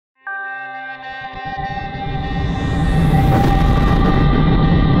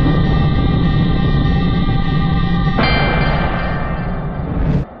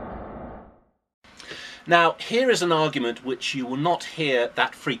Now, here is an argument which you will not hear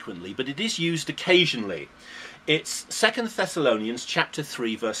that frequently, but it is used occasionally. It's 2 Thessalonians chapter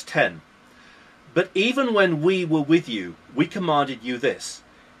 3, verse 10. But even when we were with you, we commanded you this: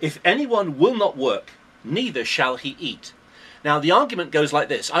 if anyone will not work, neither shall he eat. Now, the argument goes like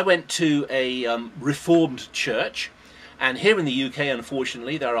this. I went to a Reformed church, and here in the UK,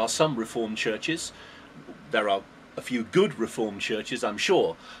 unfortunately, there are some Reformed churches. There are a few good Reformed churches, I'm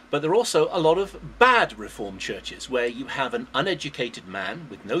sure, but there are also a lot of bad Reformed churches where you have an uneducated man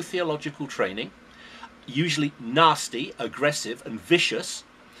with no theological training, usually nasty, aggressive and vicious.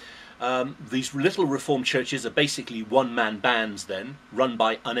 These little Reformed churches are basically one-man bands then, run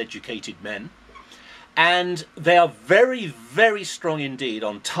by uneducated men. And they are very, very strong indeed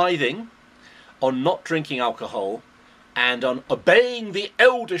on tithing, on not drinking alcohol, and on obeying the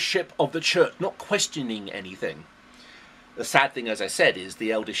eldership of the church, not questioning anything. The sad thing, as I said, is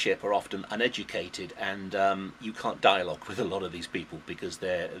the eldership are often uneducated, and you can't dialogue with a lot of these people because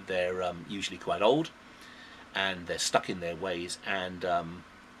they're usually quite old, and they're stuck in their ways, and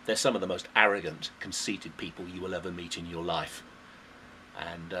they're some of the most arrogant, conceited people you will ever meet in your life.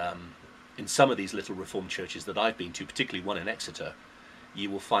 And in some of these little Reformed churches that I've been to, particularly one in Exeter, you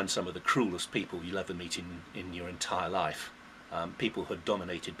will find some of the cruelest people you'll ever meet in your entire life. People who are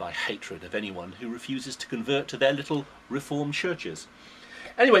dominated by hatred of anyone who refuses to convert to their little Reformed churches.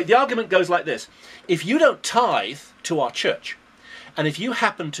 Anyway, the argument goes like this. If you don't tithe to our church, and if you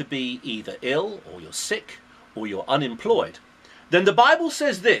happen to be either ill, or you're sick, or you're unemployed, then the Bible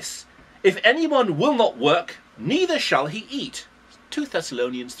says this: if anyone will not work, neither shall he eat. 2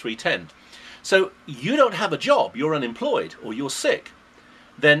 Thessalonians 3:10. So you don't have a job, you're unemployed, or you're sick,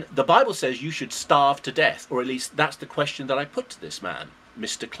 then the Bible says you should starve to death, or at least that's the question that I put to this man,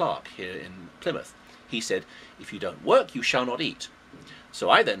 Mr. Clark, here in Plymouth. He said, if you don't work, you shall not eat. So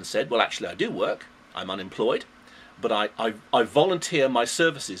I then said, well, actually I do work, I'm unemployed, but I volunteer my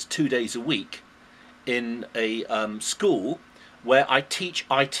services 2 days a week in a school where I teach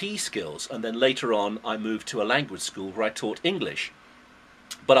IT skills, and then later on I moved to a language school where I taught English.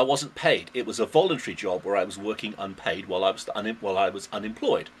 But I wasn't paid. It was a voluntary job where I was working unpaid while I was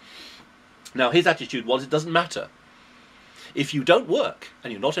unemployed. Now his attitude was, it doesn't matter. If you don't work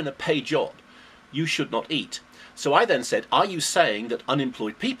and you're not in a paid job, you should not eat. So I then said, are you saying that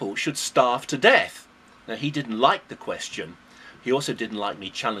unemployed people should starve to death? Now he didn't like the question. He also didn't like me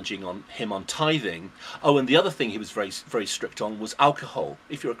challenging him on tithing. Oh, and the other thing he was very, very strict on was alcohol.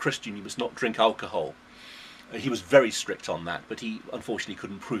 If you're a Christian, you must not drink alcohol. He was very strict on that, but he unfortunately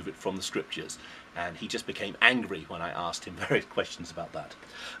couldn't prove it from the scriptures, and he just became angry when I asked him various questions about that.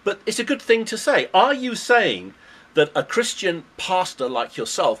 But it's a good thing to say. Are you saying that a Christian pastor like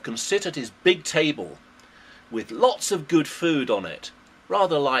yourself can sit at his big table with lots of good food on it,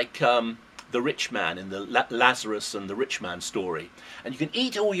 rather like the rich man in the Lazarus and the rich man story, and you can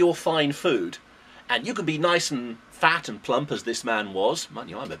eat all your fine food, and you can be nice and fat and plump as this man was? Mind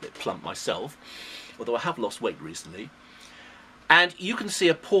you, I'm a bit plump myself, although I have lost weight recently, and you can see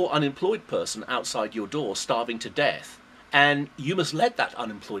a poor unemployed person outside your door starving to death, and you must let that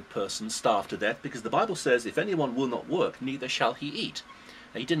unemployed person starve to death, because the Bible says, if anyone will not work, neither shall he eat.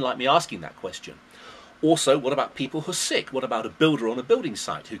 Now, he didn't like me asking that question. Also, what about people who are sick? What about a builder on a building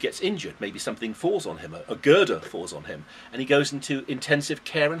site who gets injured? Maybe something falls on him, a girder falls on him, and he goes into intensive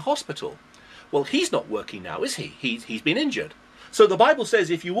care in hospital. Well, he's not working now, is he? He's been injured. So the Bible says,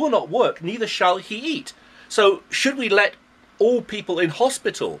 if you will not work, neither shall he eat. So should we let all people in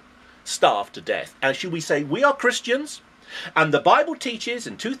hospital starve to death? And should we say, we are Christians, and the Bible teaches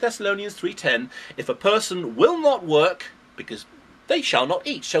in 2 Thessalonians 3:10, if a person will not work, because they shall not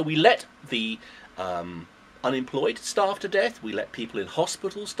eat. So we let the unemployed starve to death. We let people in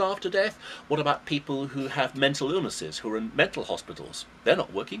hospital starve to death. What about people who have mental illnesses, who are in mental hospitals? They're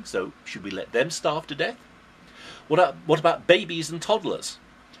not working, so should we let them starve to death? What about babies and toddlers?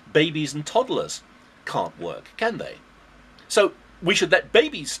 Babies and toddlers can't work, can they? So we should let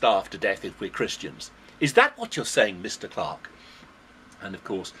babies starve to death if we're Christians. Is that what you're saying, Mr. Clark? And of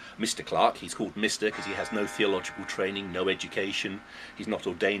course, Mr. Clark, he's called Mr. because he has no theological training, no education. He's not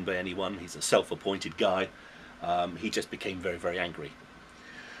ordained by anyone. He's a self-appointed guy. He just became very, very angry.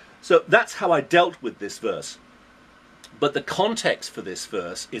 So that's how I dealt with this verse. But the context for this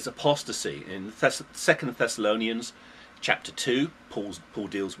verse is apostasy. In 2 Thessalonians chapter 2, Paul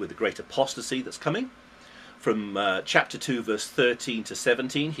deals with the great apostasy that's coming. From chapter 2, verse 13 to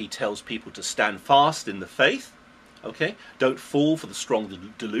 17, he tells people to stand fast in the faith. Okay, don't fall for the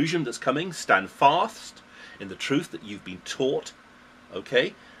strong delusion that's coming. Stand fast in the truth that you've been taught.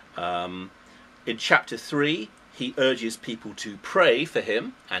 Okay, in chapter 3, he urges people to pray for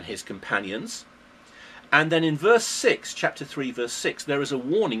him and his companions. And then in verse 6, chapter 3, verse 6, there is a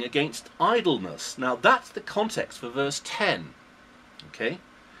warning against idleness. Now that's the context for verse 10. Okay?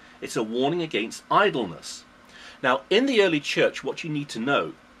 It's a warning against idleness. Now, in the early church, what you need to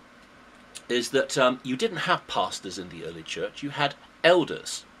know is that you didn't have pastors in the early church. You had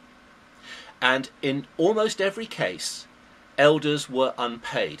elders. And in almost every case, elders were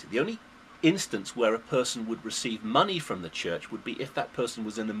unpaid. The only instance where a person would receive money from the church would be if that person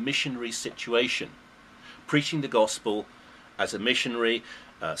was in a missionary situation, preaching the gospel as a missionary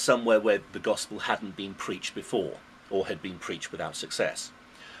somewhere where the gospel hadn't been preached before, or had been preached without success.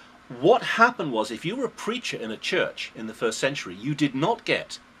 What happened was, if you were a preacher in a church in the first century, you did not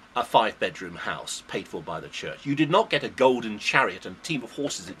get a 5-bedroom house paid for by the church. You did not get a golden chariot and a team of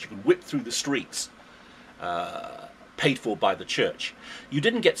horses that you could whip through the streets, paid for by the church. You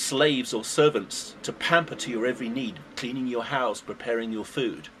didn't get slaves or servants to pamper to your every need, cleaning your house, preparing your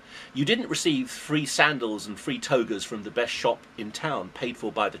food. You didn't receive free sandals and free togas from the best shop in town, paid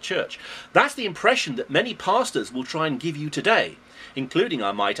for by the church. That's the impression that many pastors will try and give you today, including,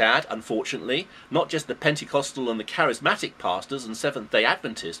 I might add, unfortunately, not just the Pentecostal and the charismatic pastors and Seventh-day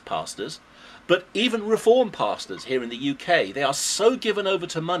Adventist pastors, but even Reformed pastors here in the UK. They are so given over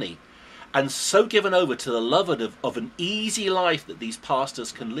to money and so given over to the love of an easy life that these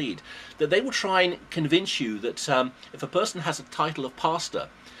pastors can lead, that they will try and convince you that if a person has a title of pastor,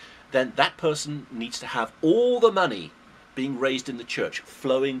 then that person needs to have all the money being raised in the church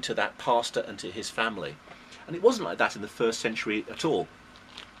flowing to that pastor and to his family. And it wasn't like that in the first century at all.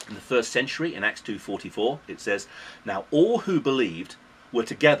 In the first century, in Acts 2:44, it says, "Now all who believed were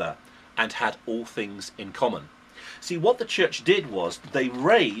together and had all things in common." See, what the church did was they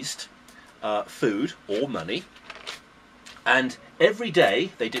raised food or money, and every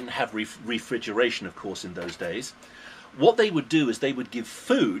day, they didn't have refrigeration, of course, in those days. What they would do is they would give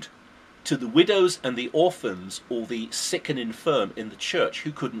food to the widows and the orphans or the sick and infirm in the church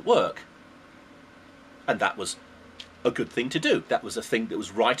who couldn't work. And that was a good thing to do. That was a thing that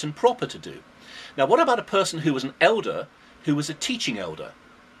was right and proper to do. Now, what about a person who was an elder, who was a teaching elder?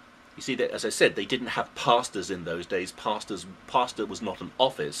 You see, that, as I said, they didn't have pastors in those days. Pastor was not an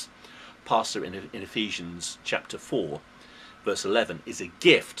office. Pastor in Ephesians chapter 4, verse 11, is a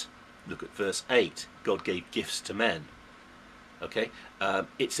gift. Look at verse 8. God gave gifts to men. Okay?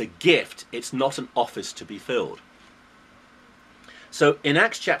 It's a gift. It's not an office to be filled. So in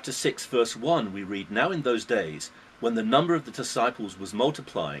Acts chapter 6, verse 1, we read, "Now in those days, when the number of the disciples was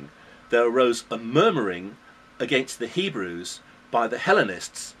multiplying, there arose a murmuring against the Hebrews by the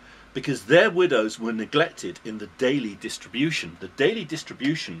Hellenists, because their widows were neglected in the daily distribution." The daily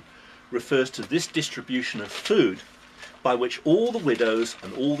distribution refers to this distribution of food by which all the widows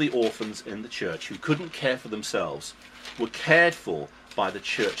and all the orphans in the church who couldn't care for themselves were cared for by the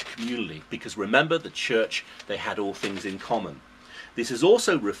church communally. Because remember, the church, they had all things in common. This is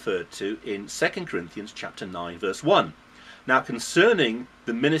also referred to in 2 Corinthians chapter 9, verse 1. "Now concerning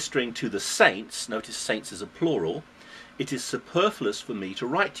the ministering to the saints," notice saints is a plural, "it is superfluous for me to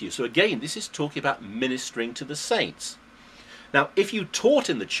write to you." So again, this is talking about ministering to the saints. Now, if you taught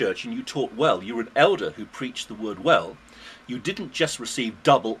in the church and you taught well, you were an elder who preached the word well, you didn't just receive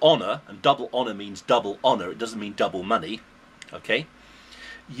double honour, and double honour means double honour, it doesn't mean double money, okay?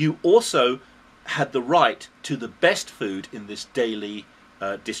 You also had the right to the best food in this daily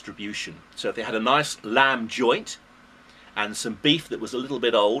distribution. So if they had a nice lamb joint and some beef that was a little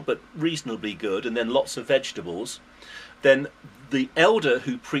bit old but reasonably good, and then lots of vegetables, then the elder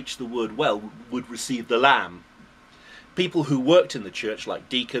who preached the word well would receive the lamb. People who worked in the church, like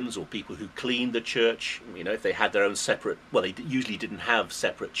deacons or people who cleaned the church, you know, if they had their own separate, well, they usually didn't have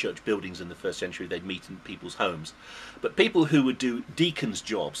separate church buildings in the first century, they'd meet in people's homes. But people who would do deacons'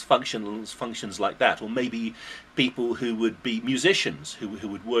 jobs, functions like that, or maybe people who would be musicians, who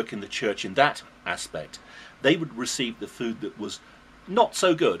would work in the church in that aspect, they would receive the food that was not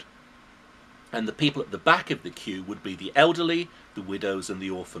so good. And the people at the back of the queue would be the elderly, the widows, and the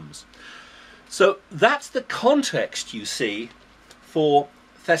orphans. So that's the context, you see, for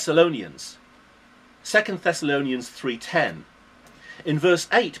Thessalonians. 2 Thessalonians 3:10. In verse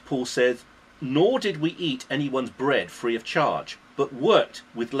 8, Paul says, "Nor did we eat anyone's bread free of charge, but worked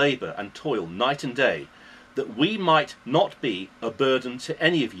with labour and toil night and day, that we might not be a burden to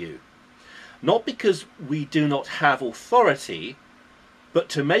any of you. Not because we do not have authority, but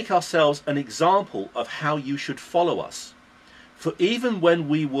to make ourselves an example of how you should follow us. For even when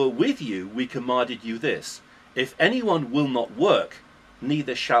we were with you, we commanded you this: if anyone will not work,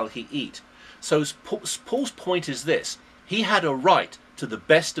 neither shall he eat." So Paul's point is this: he had a right to the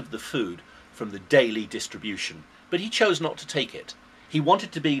best of the food from the daily distribution, but he chose not to take it. He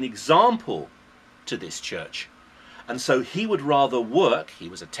wanted to be an example to this church. And so he would rather work, he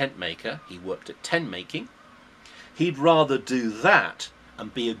was a tent maker, he worked at tent making, he'd rather do that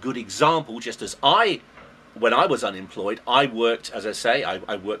and be a good example, just as when I was unemployed, I worked, as I say,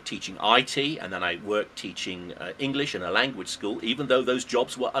 I worked teaching IT, and then I worked teaching English in a language school, even though those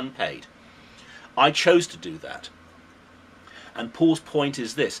jobs were unpaid. I chose to do that. And Paul's point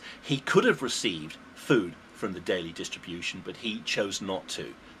is this: he could have received food from the daily distribution, but he chose not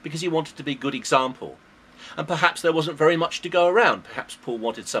to, because he wanted to be a good example. And perhaps there wasn't very much to go around. Perhaps Paul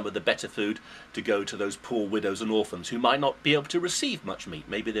wanted some of the better food to go to those poor widows and orphans who might not be able to receive much meat.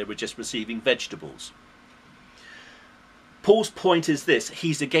 Maybe they were just receiving vegetables. Paul's point is this: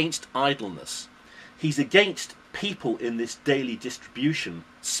 he's against idleness. He's against people in this daily distribution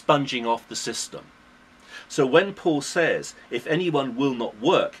sponging off the system. So when Paul says, if anyone will not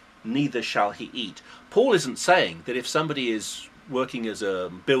work, neither shall he eat, Paul isn't saying that if somebody is working as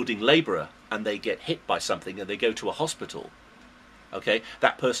a building labourer and they get hit by something and they go to a hospital, okay,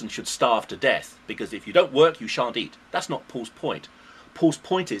 that person should starve to death, because if you don't work, you shan't eat. That's not Paul's point. Paul's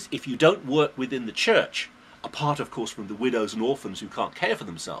point is, if you don't work within the church, apart of course from the widows and orphans who can't care for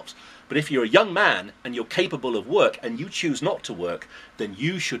themselves, but if you're a young man and you're capable of work and you choose not to work, then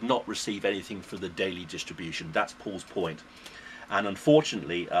you should not receive anything for the daily distribution. That's Paul's point. And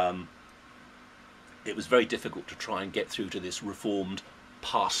unfortunately, it was very difficult to try and get through to this reformed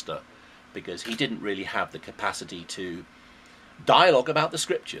pastor, because he didn't really have the capacity to dialogue about the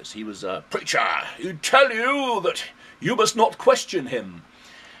scriptures. He was a preacher who'd tell you that you must not question him.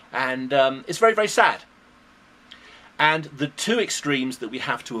 And it's very, very sad. And the two extremes that we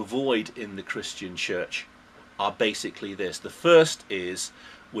have to avoid in the Christian church are basically this. The first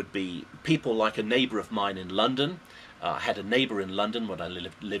would be people like a neighbour of mine in London. I had a neighbour in London when I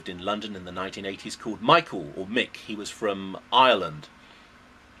lived in London in the 1980s called Michael, or Mick. He was from Ireland.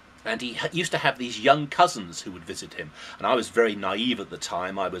 And he used to have these young cousins who would visit him. And I was very naive at the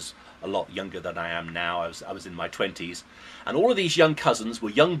time. I was a lot younger than I am now. I was in my 20s. And all of these young cousins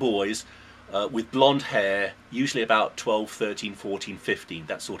were young boys with blonde hair, usually about 12, 13, 14, 15,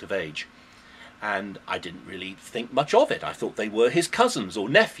 that sort of age. And I didn't really think much of it. I thought they were his cousins or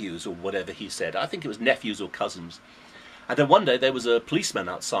nephews or whatever he said. I think it was nephews or cousins. And then one day there was a policeman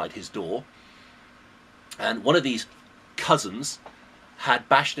outside his door, and one of these cousins had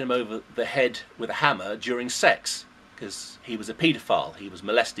bashed him over the head with a hammer during sex, because he was a paedophile. He was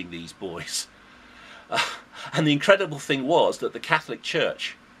molesting these boys. And the incredible thing was that the Catholic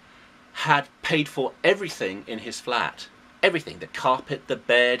Church had paid for everything in his flat. Everything, the carpet, the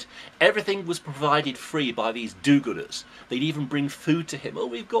bed, everything was provided free by these do-gooders. They'd even bring food to him. Oh,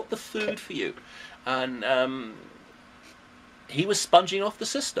 we've got the food for you. And he was sponging off the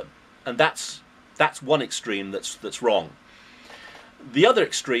system. And that's one extreme that's wrong. The other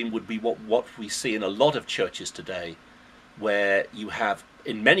extreme would be what we see in a lot of churches today, where you have,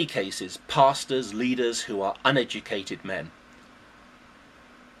 in many cases, pastors, leaders who are uneducated men.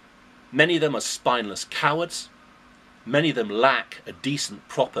 Many of them are spineless cowards. Many of them lack a decent,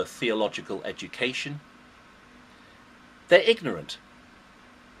 proper theological education. They're ignorant.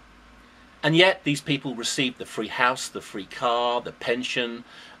 And yet these people receive the free house, the free car, the pension,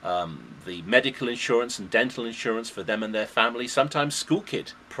 the medical insurance and dental insurance for them and their family, sometimes school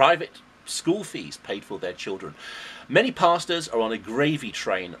kit, private school fees paid for their children. Many pastors are on a gravy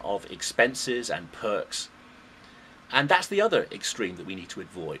train of expenses and perks. And that's the other extreme that we need to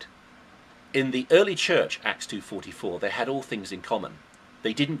avoid. In the early church, Acts 2:44, they had all things in common.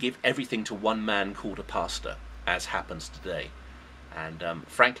 They didn't give everything to one man called a pastor, as happens today. And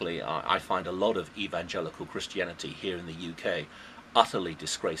frankly, I find a lot of evangelical Christianity here in the UK utterly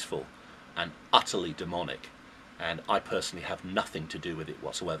disgraceful and utterly demonic. And I personally have nothing to do with it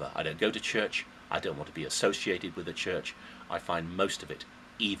whatsoever. I don't go to church. I don't want to be associated with the church. I find most of it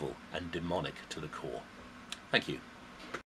evil and demonic to the core. Thank you.